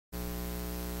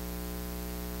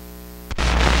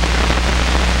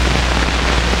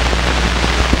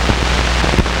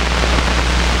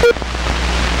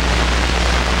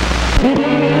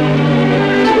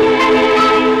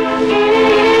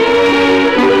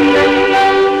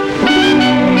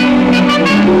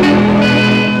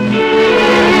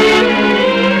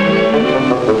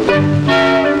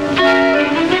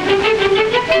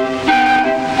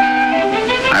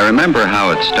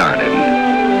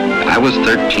was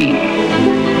 13.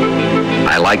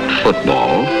 I liked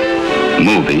football,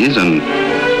 movies, and,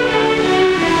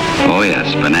 oh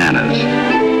yes, bananas.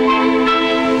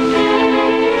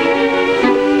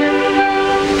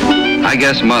 I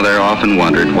guess Mother often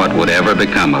wondered what would ever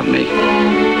become of me.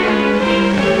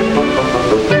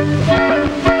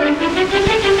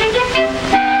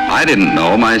 I didn't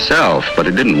know myself, but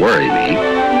it didn't worry me.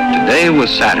 Today was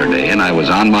Saturday, and I was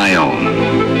on my own.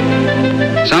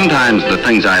 Sometimes the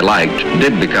things I liked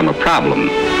did become a problem,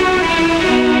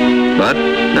 but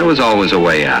there was always a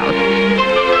way out.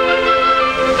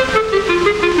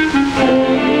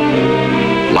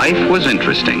 Life was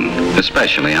interesting,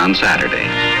 especially on Saturday.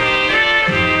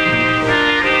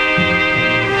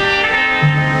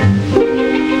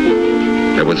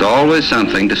 There was always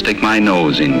something to stick my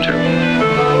nose into,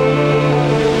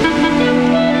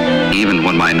 even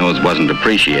when my nose wasn't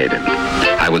appreciated.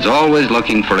 I was always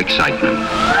looking for excitement.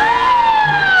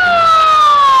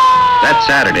 That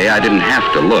Saturday, I didn't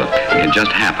have to look. It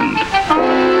just happened.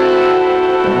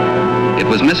 It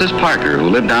was Mrs. Parker who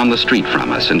lived down the street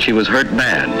from us, and she was hurt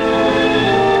bad.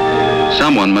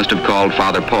 Someone must have called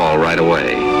Father Paul right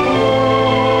away.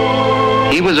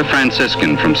 He was a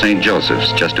Franciscan from St.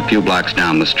 Joseph's, just a few blocks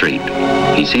down the street.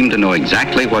 He seemed to know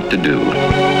exactly what to do.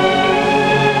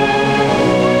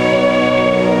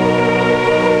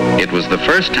 It was the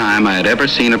first time I had ever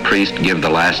seen a priest give the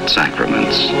last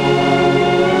sacraments.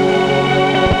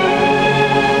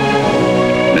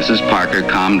 Mrs. Parker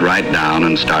calmed right down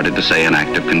and started to say an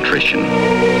act of contrition.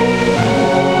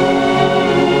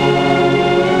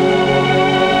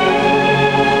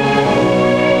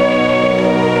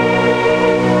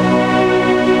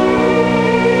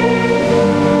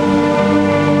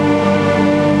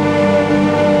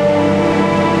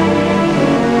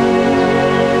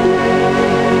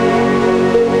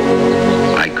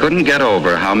 I couldn't get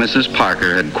over how Mrs.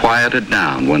 Parker had quieted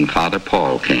down when Father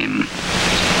Paul came.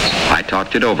 I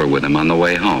talked it over with him on the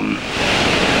way home.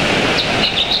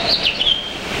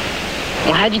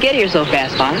 Well, how'd you get here so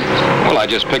fast, Father? Well, I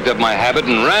just picked up my habit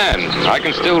and ran. I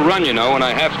can still run, you know, when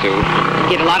I have to.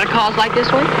 Get a lot of calls like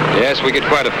this one? Yes, we get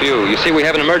quite a few. You see, we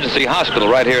have an emergency hospital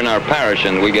right here in our parish,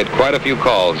 and we get quite a few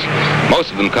calls.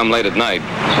 Most of them come late at night.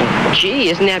 Gee,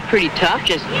 isn't that pretty tough,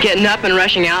 just getting up and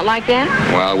rushing out like that?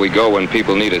 Well, we go when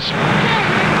people need us.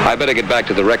 I better get back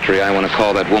to the rectory. I want to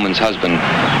call that woman's husband.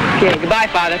 Okay, goodbye,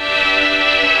 Father.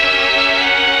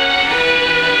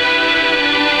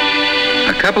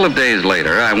 A couple of days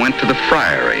later, I went to the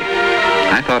friary.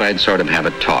 I thought I'd sort of have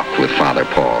a talk with Father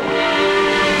Paul.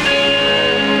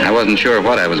 I wasn't sure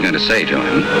what I was going to say to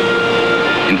him.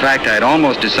 In fact, I'd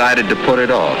almost decided to put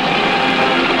it off.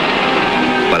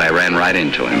 But I ran right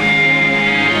into him.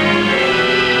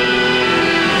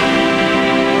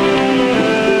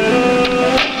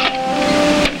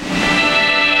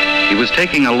 He was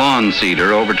taking a lawn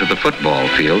seeder over to the football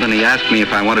field, and he asked me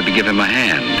if I wanted to give him a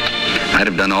hand. I'd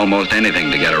have done almost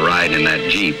anything to get a ride in that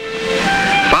Jeep.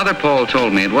 Father Paul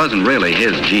told me it wasn't really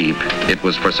his Jeep. It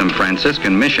was for some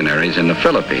Franciscan missionaries in the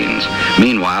Philippines.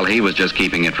 Meanwhile, he was just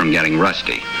keeping it from getting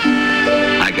rusty.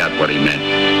 I got what he meant.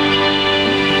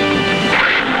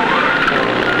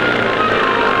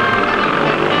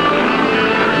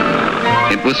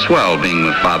 It was swell being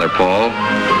with Father Paul.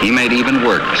 He made even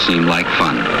work seem like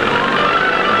fun.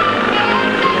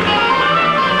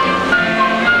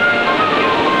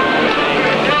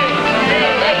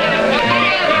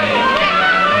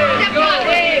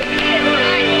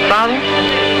 Father,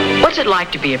 what's it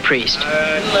like to be a priest?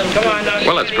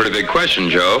 Well, that's a pretty big question,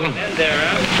 Joe.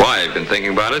 Why, you've been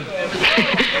thinking about it?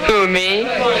 Who, me?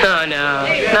 Oh, no.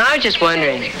 No, I was just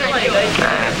wondering.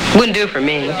 Wouldn't do for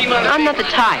me. I'm not the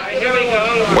type.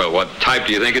 Well, what type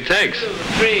do you think it takes?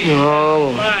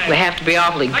 Oh, they have to be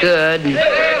awfully good. And,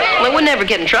 well, they would never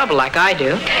get in trouble like I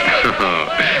do.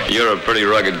 You're a pretty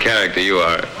rugged character, you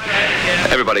are.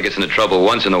 Everybody gets into trouble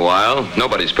once in a while.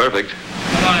 Nobody's perfect.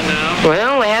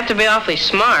 Well, they have to be awfully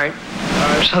smart.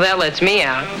 So that lets me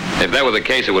out. If that were the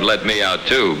case, it would let me out,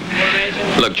 too.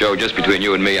 Look, Joe, just between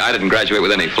you and me, I didn't graduate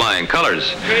with any flying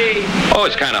colors. Oh,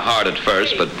 it's kind of hard at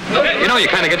first, but, you know, you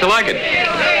kind of get to like it.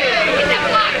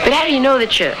 But how do you know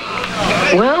that you...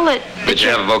 Well, Did you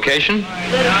have a vocation?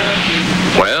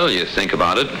 Well, you think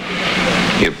about it.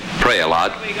 You pray a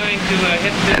lot.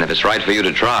 And if it's right for you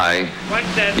to try,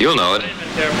 you'll know it.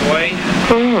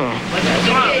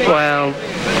 Well,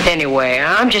 anyway,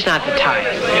 I'm just not the type.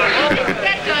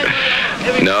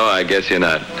 No, I guess you're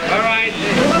not. All right.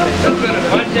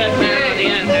 Watch that man at the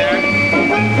end there.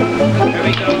 Here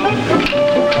we go.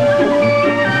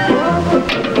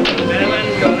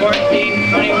 7, 14,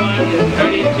 21,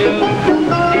 32,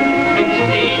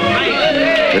 16.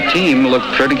 The team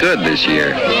looked pretty good this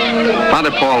year.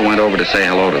 Father Paul went over to say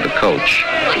hello to the coach,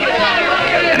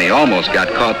 and he almost got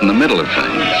caught in the middle of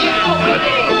things, but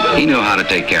he knew how to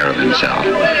take care of himself.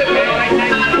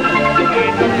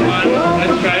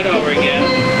 Let's try it over again.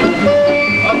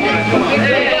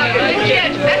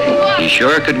 He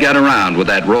sure could get around with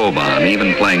that robe on,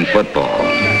 even playing football.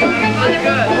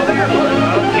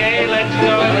 Okay, let's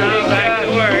go now. Back to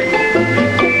work.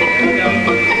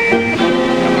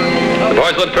 The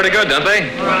boys look pretty good, don't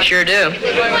they? Sure do.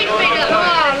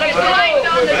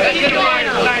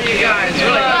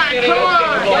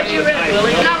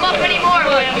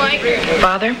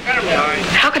 Father,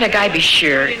 how can a guy be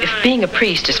sure if being a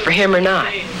priest is for him or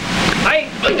not?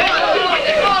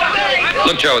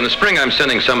 Look, Joe, in the spring I'm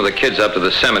sending some of the kids up to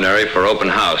the seminary for open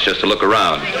house just to look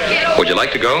around. Would you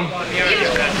like to go?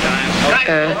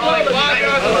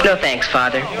 No thanks,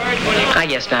 Father. I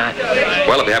guess not.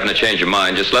 Well, if you happen to change your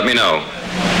mind, just let me know.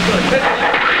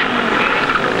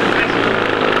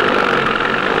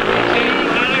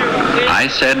 I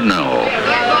said no,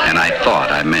 and I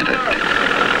thought I meant it.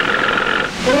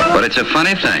 But it's a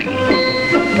funny thing.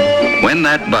 When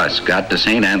that bus got to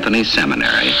St. Anthony's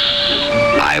Seminary,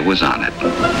 I was on it.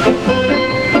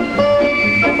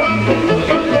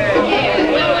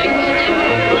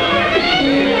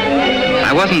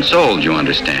 I wasn't sold, you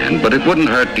understand, but it wouldn't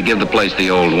hurt to give the place the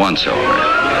old once-over.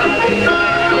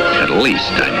 At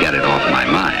least I'd get it off my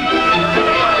mind.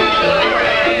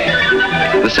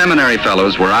 The seminary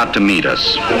fellows were out to meet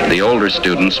us. The older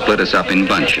students split us up in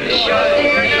bunches.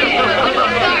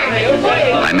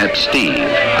 I met Steve.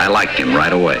 I liked him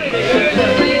right away.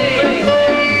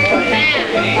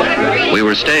 We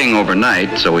were staying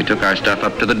overnight, so we took our stuff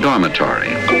up to the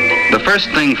dormitory. The first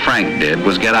thing Frank did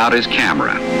was get out his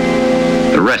camera.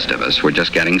 The rest of us were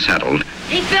just getting settled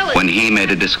when he made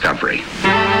a discovery.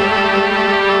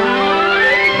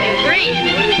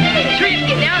 Hey, Green,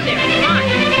 get down there. Come on.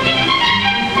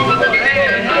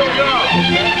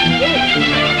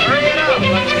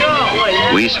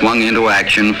 We swung into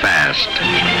action fast.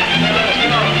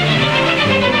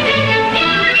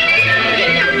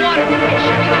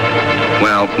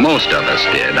 Well, most of us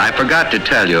did. I forgot to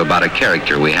tell you about a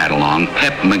character we had along,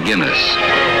 Pep McGinnis.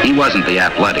 He wasn't the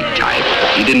athletic type.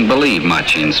 He didn't believe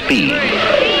much in speed.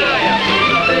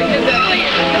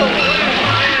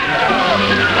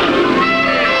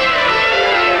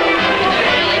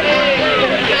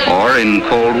 Or in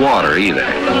cold water either.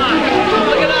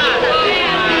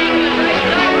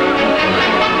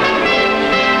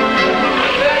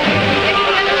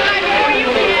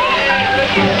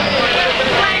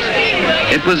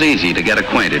 It was easy to get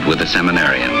acquainted with the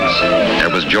seminarians. There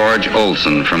was George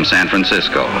Olson from San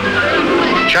Francisco.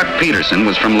 Chuck Peterson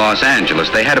was from Los Angeles.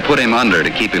 They had to put him under to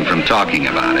keep him from talking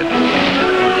about it.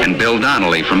 And Bill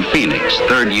Donnelly from Phoenix,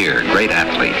 third year, great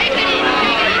athlete.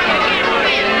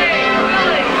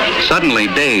 Suddenly,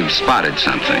 Dave spotted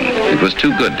something. It was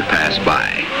too good to pass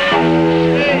by.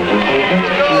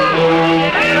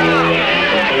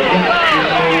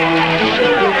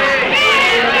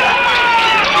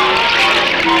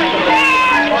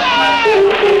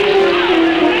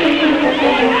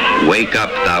 Wake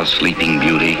up, thou sleeping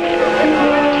beauty. Wow.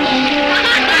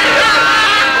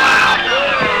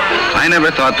 I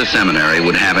never thought the seminary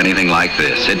would have anything like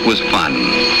this. It was fun.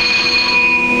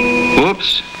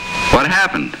 Whoops. What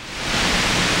happened?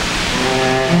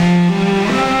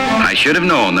 I should have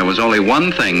known there was only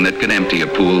one thing that could empty a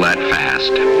pool that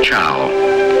fast. Chow.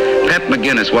 Pep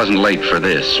McGinnis wasn't late for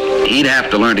this. He'd have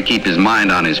to learn to keep his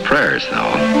mind on his prayers,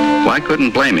 though. Well, I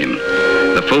couldn't blame him.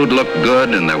 The food looked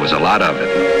good, and there was a lot of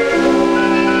it.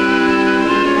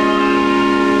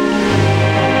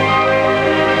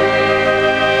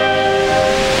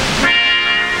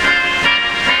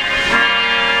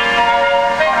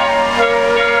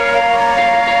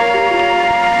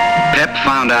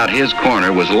 Found out his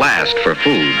corner was last for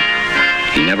food.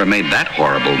 He never made that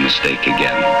horrible mistake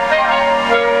again.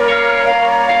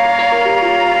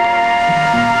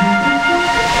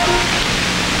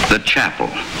 The chapel.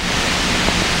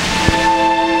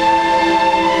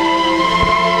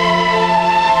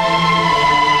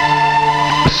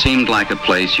 Seemed like a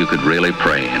place you could really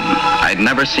pray in. I'd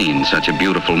never seen such a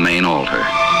beautiful main altar.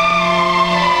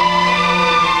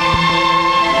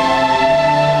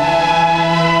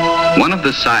 One of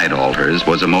the side altars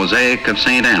was a mosaic of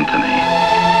St. Anthony.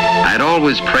 I'd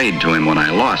always prayed to him when I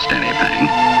lost anything,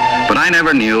 but I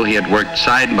never knew he had worked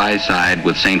side by side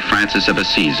with St. Francis of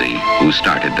Assisi, who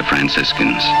started the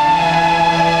Franciscans.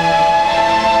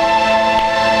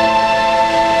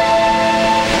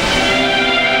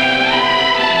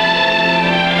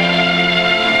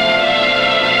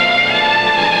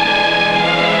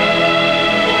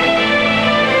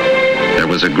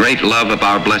 was a great love of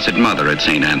our Blessed Mother at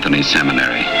St. Anthony's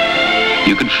Seminary.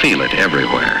 You could feel it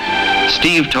everywhere.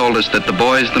 Steve told us that the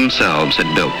boys themselves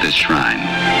had built this shrine.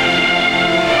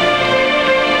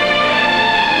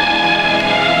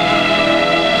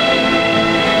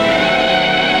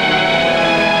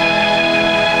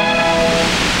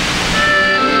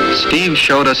 Steve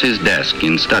showed us his desk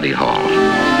in study hall.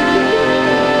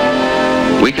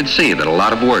 We could see that a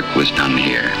lot of work was done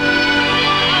here.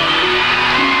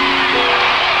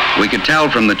 We could tell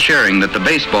from the cheering that the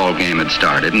baseball game had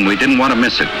started and we didn't want to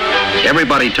miss it.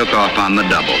 Everybody took off on the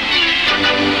double.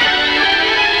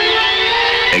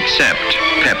 Except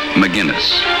Pep McGinnis.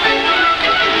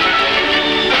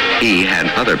 He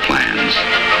had other plans.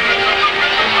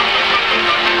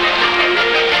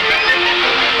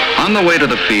 On the way to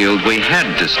the field, we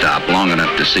had to stop long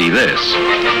enough to see this.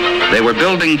 They were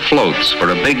building floats for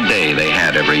a big day they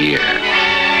had every year.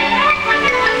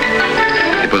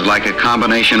 It was like a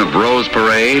combination of Rose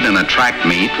Parade and a track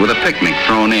meet with a picnic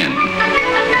thrown in.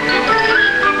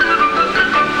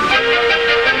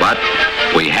 But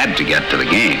we had to get to the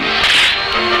game.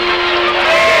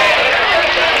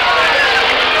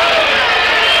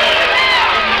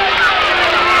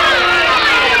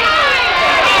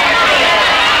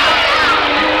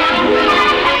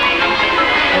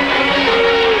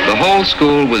 The whole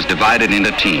school was divided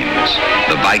into teams,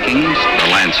 the Vikings, the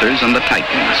Lancers, and the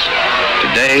Titans.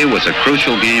 Today was a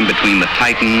crucial game between the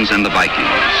Titans and the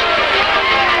Vikings.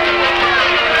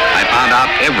 I found out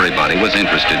everybody was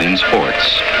interested in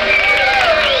sports,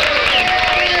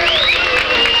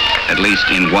 at least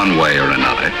in one way or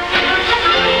another.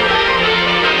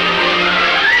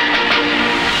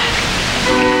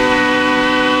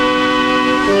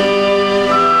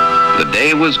 The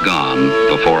day was gone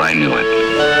before I knew it.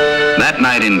 That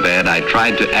night in bed, I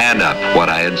tried to add up what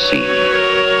I had seen.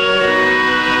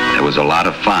 There was a lot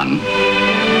of fun,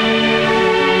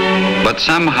 but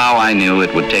somehow I knew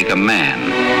it would take a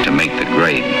man to make the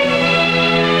grade.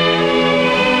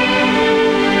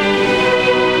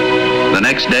 The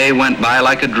next day went by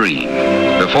like a dream.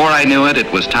 Before I knew it,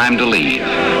 it was time to leave.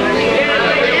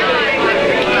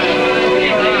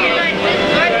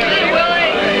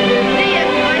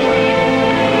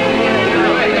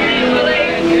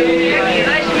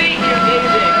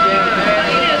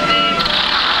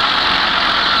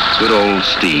 Good old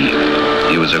Steve.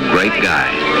 He was a great guy.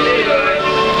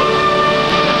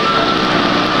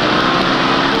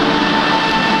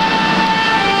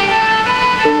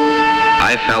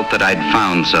 I felt that I'd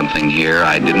found something here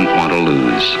I didn't want to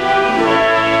lose.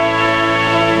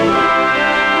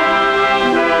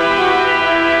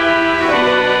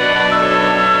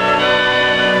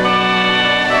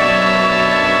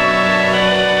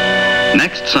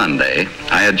 Next Sunday,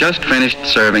 I had just finished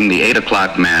serving the 8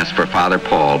 o'clock Mass for Father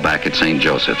Paul back at St.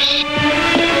 Joseph's.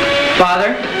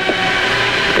 Father,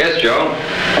 Yes, Joe?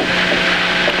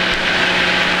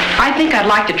 I think I'd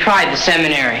like to try the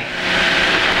seminary.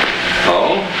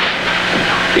 Oh?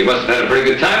 You must have had a pretty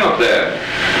good time up there.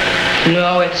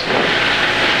 No, it's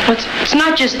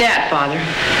not just that, Father.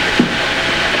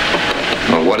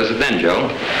 Well, what is it then, Joe?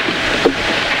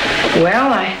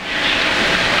 Well,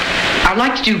 I'd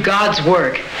like to do God's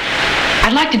work.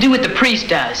 I'd like to do what the priest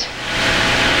does.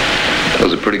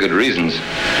 Those are pretty good reasons.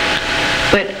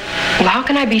 But, well, how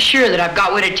can I be sure that I've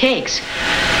got what it takes?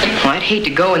 Well, I'd hate to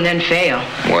go and then fail.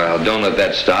 Well, don't let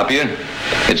that stop you.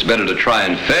 It's better to try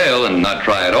and fail and not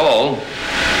try at all.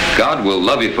 God will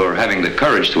love you for having the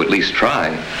courage to at least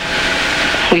try.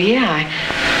 Well, yeah,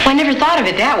 I never thought of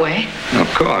it that way. Of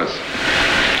course.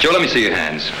 Joe, let me see your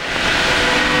hands.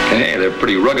 Hey, they're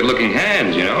pretty rugged-looking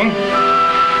hands, you know.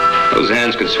 Those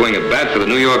hands could swing a bat for the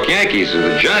New York Yankees or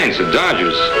the Giants or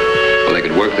Dodgers. Or they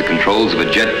could work the controls of a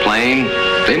jet plane.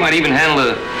 They might even handle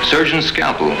a surgeon's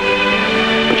scalpel.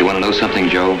 But you want to know something,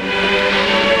 Joe?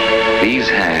 These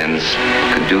hands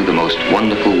could do the most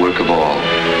wonderful work of all.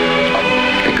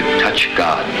 They could touch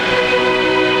God.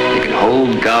 They could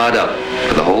hold God up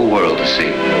for the whole world to see.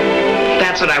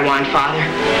 That's what I want, Father.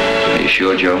 Are you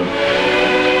sure, Joe?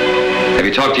 Have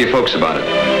you talked to your folks about it?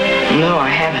 No, I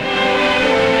haven't.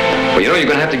 Well, you know, you're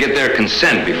going to have to get their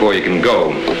consent before you can go.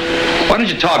 Why don't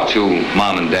you talk to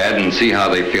Mom and Dad and see how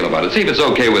they feel about it? See if it's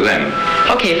okay with them.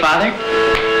 Okay, Father.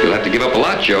 You'll have to give up a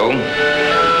lot, Joe.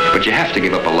 But you have to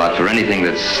give up a lot for anything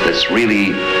that's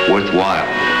really worthwhile.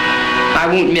 I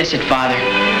won't miss it, Father.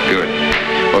 Good.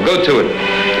 Well, go to it.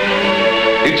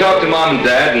 You talk to Mom and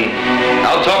Dad, and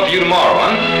I'll talk to you tomorrow,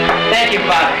 huh? Thank you,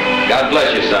 Father. God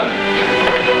bless you, son.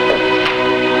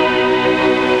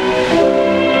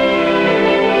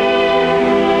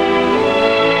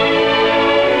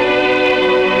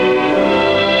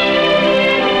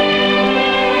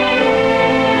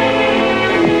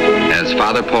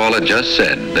 Father Paul had just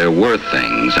said, there were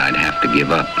things I'd have to give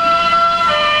up.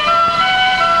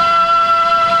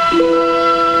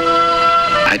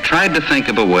 I tried to think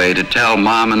of a way to tell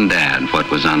Mom and Dad what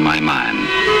was on my mind.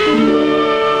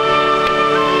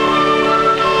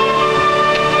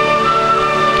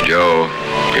 Joe,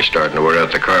 you're starting to wear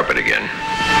out the carpet again.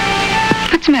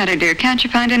 What's the matter, dear? Can't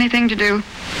you find anything to do?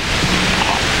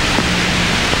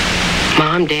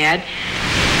 Mom, Dad,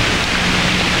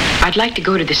 I'd like to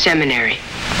go to the seminary.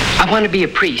 I want to be a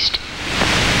priest.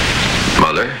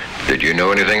 Mother, did you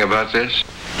know anything about this?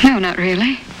 No, not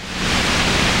really.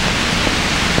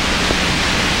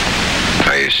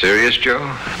 Are you serious, Joe?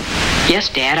 Yes,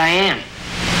 Dad, I am.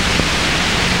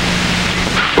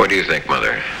 What do you think,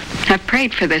 Mother? I've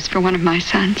prayed for this for one of my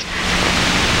sons.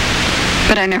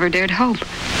 But I never dared hope.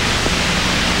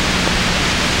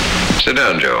 Sit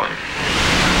down, Joe.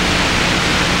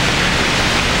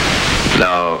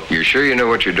 Now, you're sure you know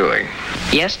what you're doing?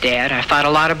 Yes, Dad, I thought a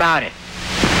lot about it.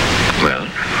 Well,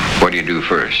 what do you do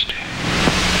first?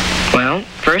 Well,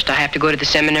 first I have to go to the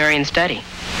seminary and study.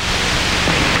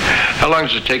 How long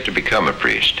does it take to become a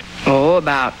priest? Oh,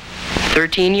 about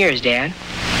 13 years, Dad.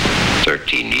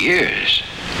 13 years?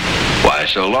 Why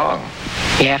so long?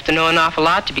 You have to know an awful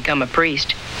lot to become a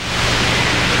priest.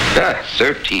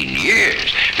 13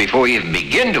 years before you even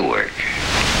begin to work.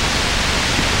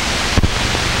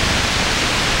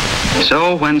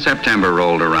 So when September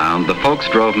rolled around, the folks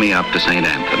drove me up to St.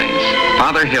 Anthony's.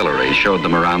 Father Hillary showed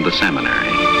them around the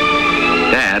seminary.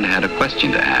 Dad had a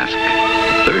question to ask.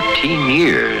 13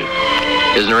 years.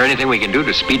 Isn't there anything we can do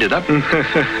to speed it up?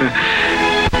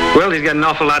 Well, he's got an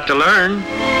awful lot to learn.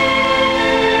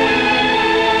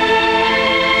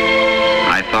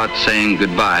 I thought saying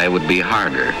goodbye would be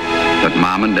harder, but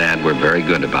Mom and Dad were very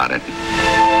good about it.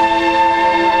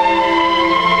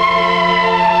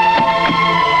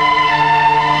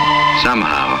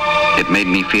 Somehow, it made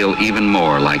me feel even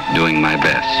more like doing my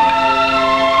best.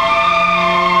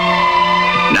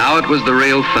 Now it was the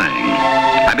real thing.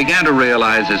 I began to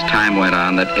realize as time went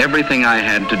on that everything I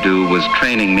had to do was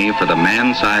training me for the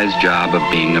man-sized job of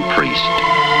being a priest.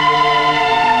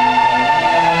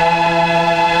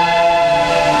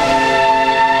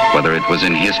 Whether it was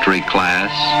in history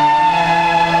class,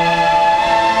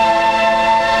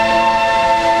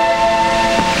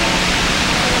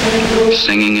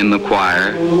 singing in the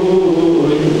choir,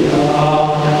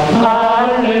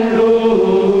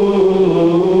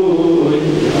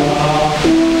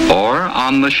 or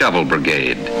on the shovel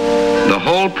brigade. The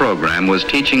whole program was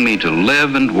teaching me to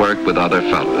live and work with other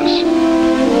fellows.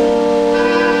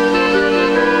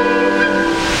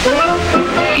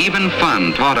 Even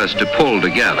fun taught us to pull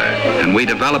together, and we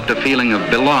developed a feeling of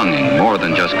belonging more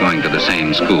than just going to the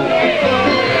same school.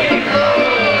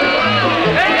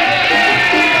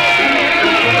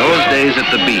 Those days at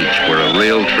the beach were a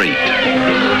real treat.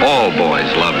 All boys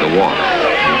loved the water.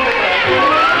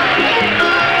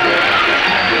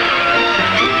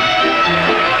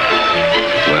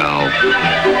 Well,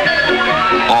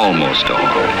 almost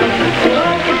all.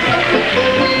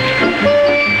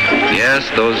 Yes,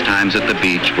 those times at the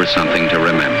beach were something to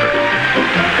remember.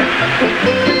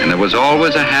 And there was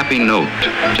always a happy note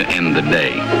to end the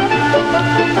day.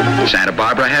 Santa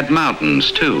Barbara had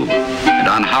mountains, too, and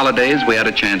on holidays we had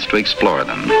a chance to explore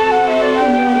them.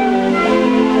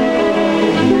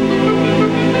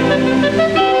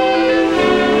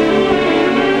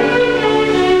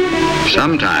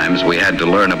 Sometimes we had to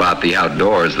learn about the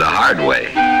outdoors the hard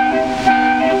way.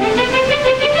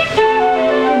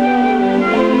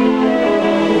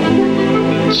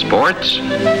 Sports,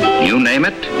 you name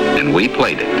it, and we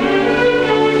played it.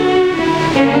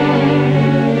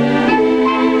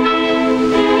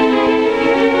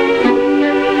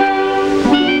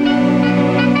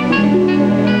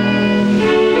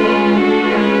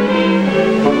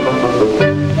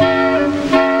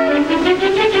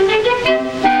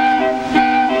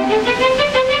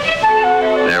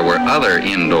 There were other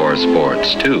indoor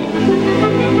sports, too.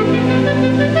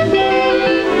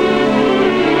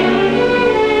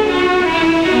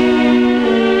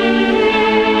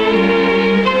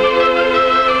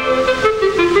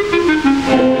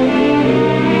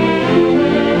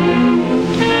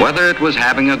 Whether it was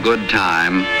having a good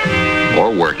time,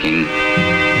 or working,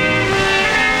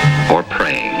 or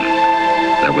praying,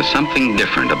 there was something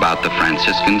different about the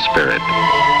Franciscan spirit.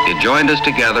 It joined us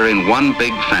together in one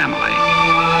big family.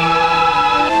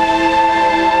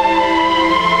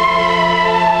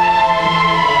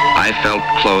 I felt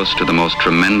close to the most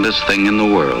tremendous thing in the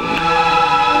world.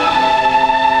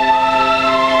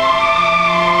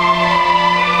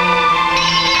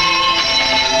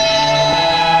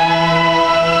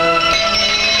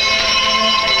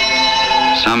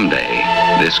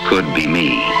 this could be me.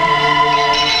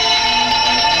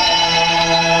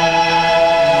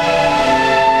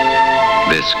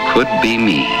 This could be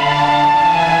me.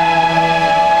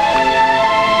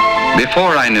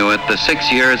 Before I knew it, the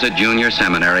 6 years at junior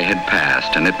seminary had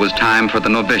passed, and it was time for the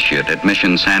novitiate at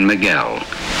Mission San Miguel.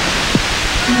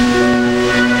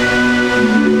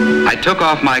 I took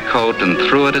off my coat and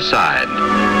threw it aside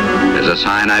as a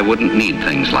sign I wouldn't need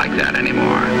things like that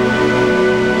anymore.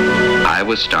 I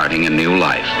was starting a new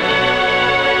life.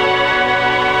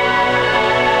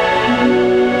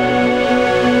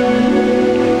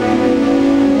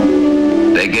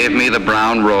 They gave me the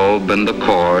brown robe and the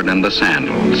cord and the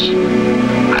sandals.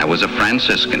 I was a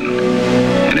Franciscan,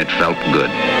 and it felt good.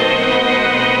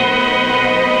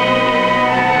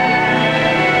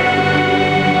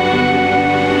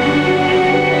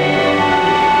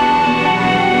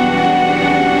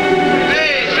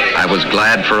 I was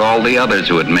glad for all the others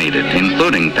who had made it,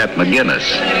 including Pep McGinnis.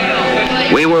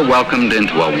 We were welcomed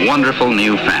into a wonderful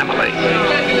new family.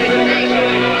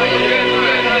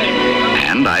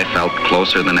 And I felt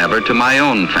closer than ever to my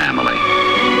own family.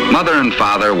 Mother and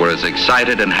Father were as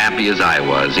excited and happy as I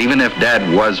was, even if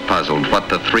Dad was puzzled what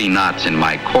the 3 knots in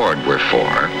my cord were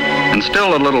for, and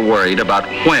still a little worried about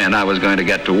when I was going to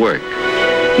get to work.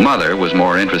 Mother was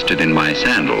more interested in my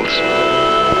sandals.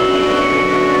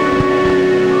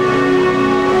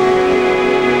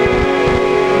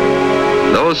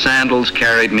 Those sandals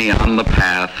carried me on the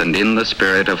path and in the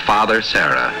spirit of Father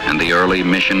Sarah and the early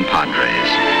Mission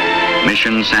Padres.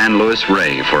 Mission San Luis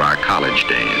Rey for our college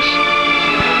days.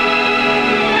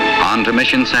 On to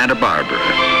Mission Santa Barbara.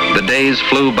 The days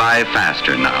flew by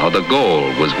faster now. The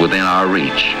goal was within our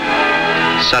reach.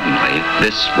 Suddenly,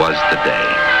 this was the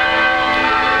day.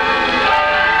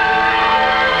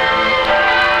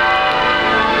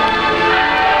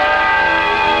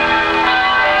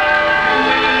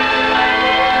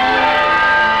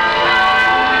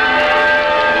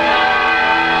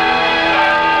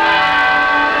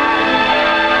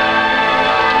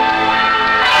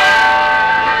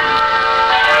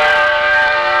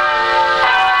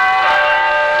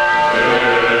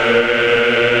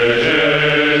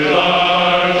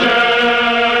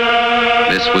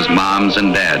 Mom's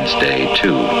and Dad's day,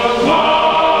 too.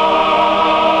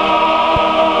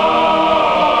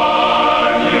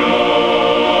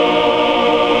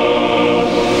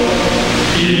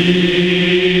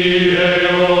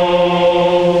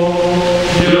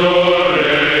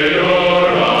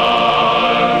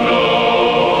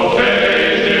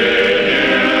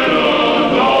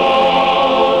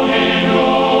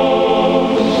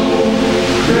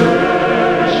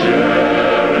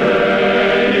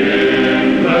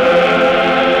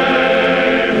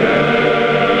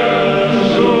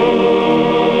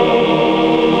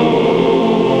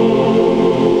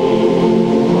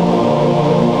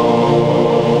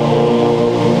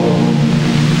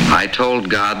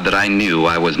 That I knew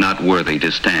I was not worthy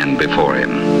to stand before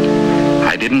him.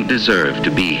 I didn't deserve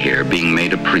to be here being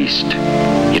made a priest.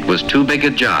 It was too big a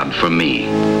job for me,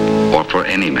 or for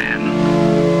any man.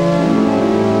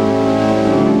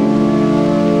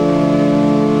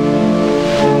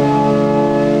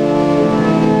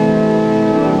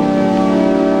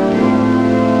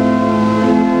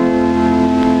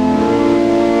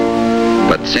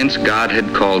 But since God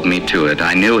had called me to it,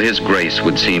 I knew His grace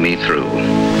would see me through.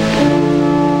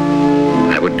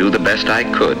 I would do the best I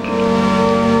could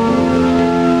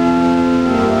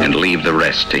and leave the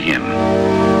rest to Him.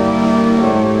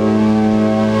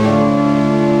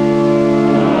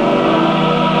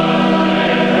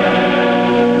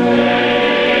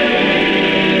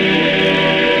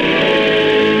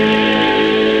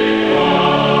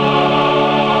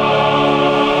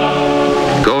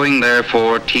 Going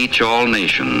therefore, teach all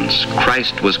nations.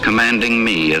 Christ was commanding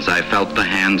me as I felt the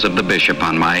hands of the bishop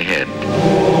on my head.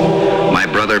 My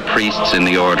brother priests in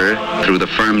the order, through the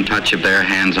firm touch of their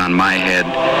hands on my head,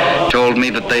 told me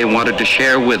that they wanted to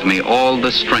share with me all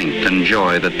the strength and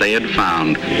joy that they had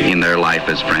found in their life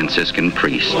as Franciscan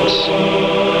priests.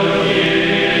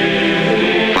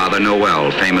 Father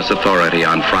Noel, famous authority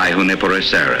on Fray Junipero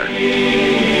Serra.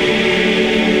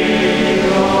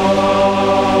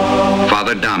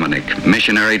 Father Dominic,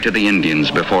 missionary to the Indians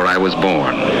before I was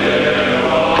born.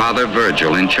 Father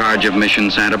Virgil, in charge of Mission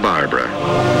Santa Barbara.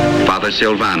 Father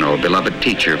Silvano, beloved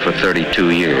teacher for 32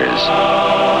 years.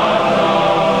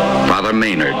 Father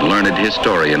Maynard, learned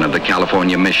historian of the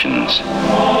California missions.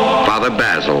 Father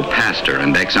Basil, pastor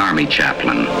and ex-army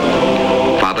chaplain.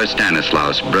 Father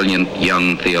Stanislaus, brilliant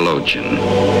young theologian.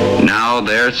 Now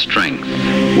their strength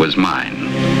was mine.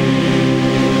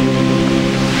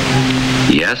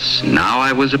 Yes, now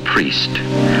I was a priest.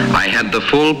 I had the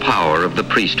full power of the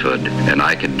priesthood, and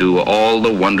I could do all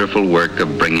the wonderful work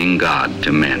of bringing God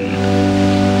to men.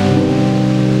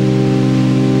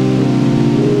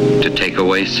 To take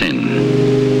away sin.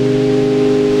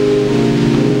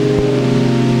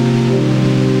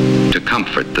 To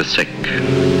comfort the sick.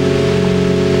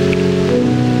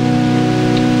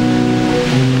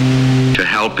 To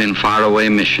help in faraway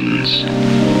missions.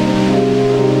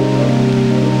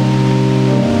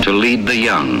 To lead the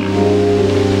young,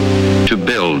 to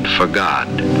build for God,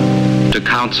 to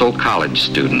counsel college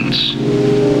students,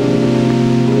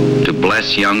 to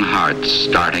bless young hearts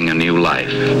starting a new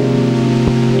life.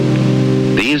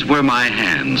 These were my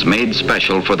hands, made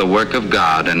special for the work of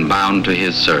God and bound to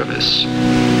His service.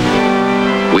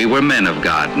 We were men of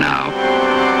God now.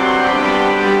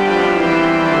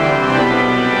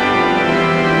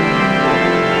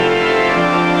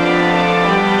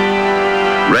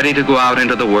 Ready to go out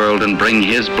into the world and bring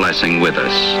His blessing with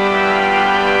us.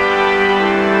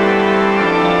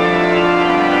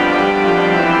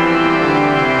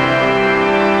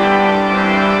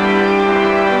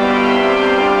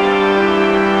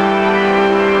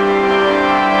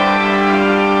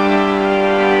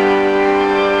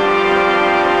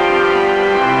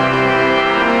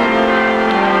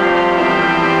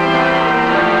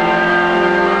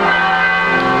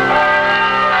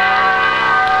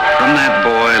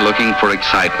 Looking for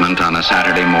excitement on a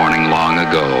Saturday morning long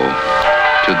ago,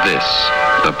 to this,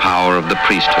 the power of the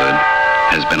priesthood,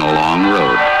 has been a long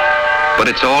road. But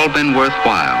it's all been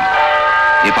worthwhile.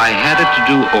 If I had it to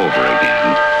do over again,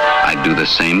 I'd do the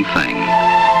same thing.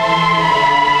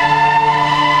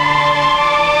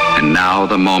 And now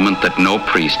the moment that no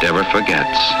priest ever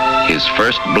forgets, his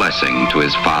first blessing to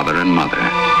his father and mother.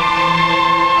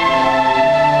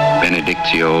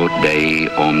 Benedictio Dei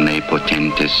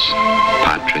omnipotentis,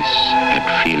 Patris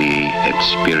et Filii et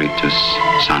Spiritus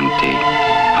Sancti.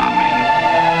 Amen.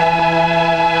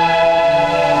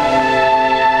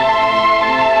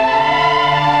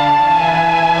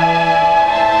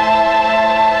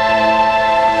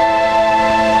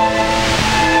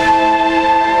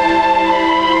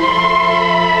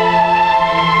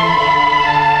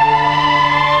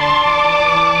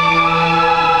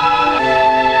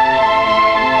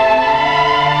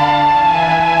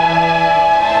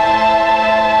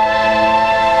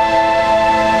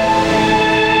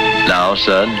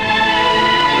 Son?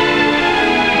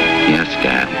 Yes,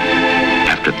 Dad.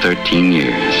 After 13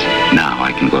 years, now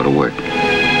I can go to work.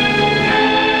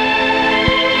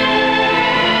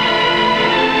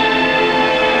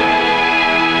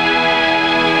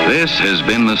 This has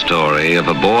been the story of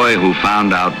a boy who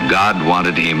found out God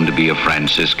wanted him to be a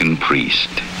Franciscan priest.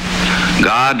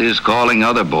 God is calling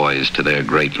other boys to their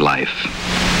great life.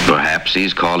 Perhaps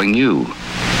He's calling you.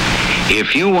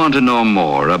 If you want to know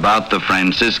more about the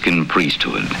Franciscan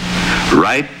priesthood,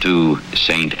 write to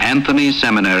St. Anthony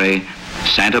Seminary,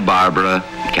 Santa Barbara,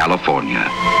 California.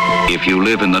 If you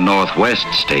live in the Northwest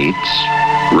states,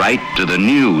 write to the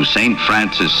new St.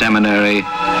 Francis Seminary,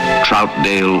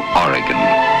 Troutdale,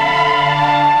 Oregon.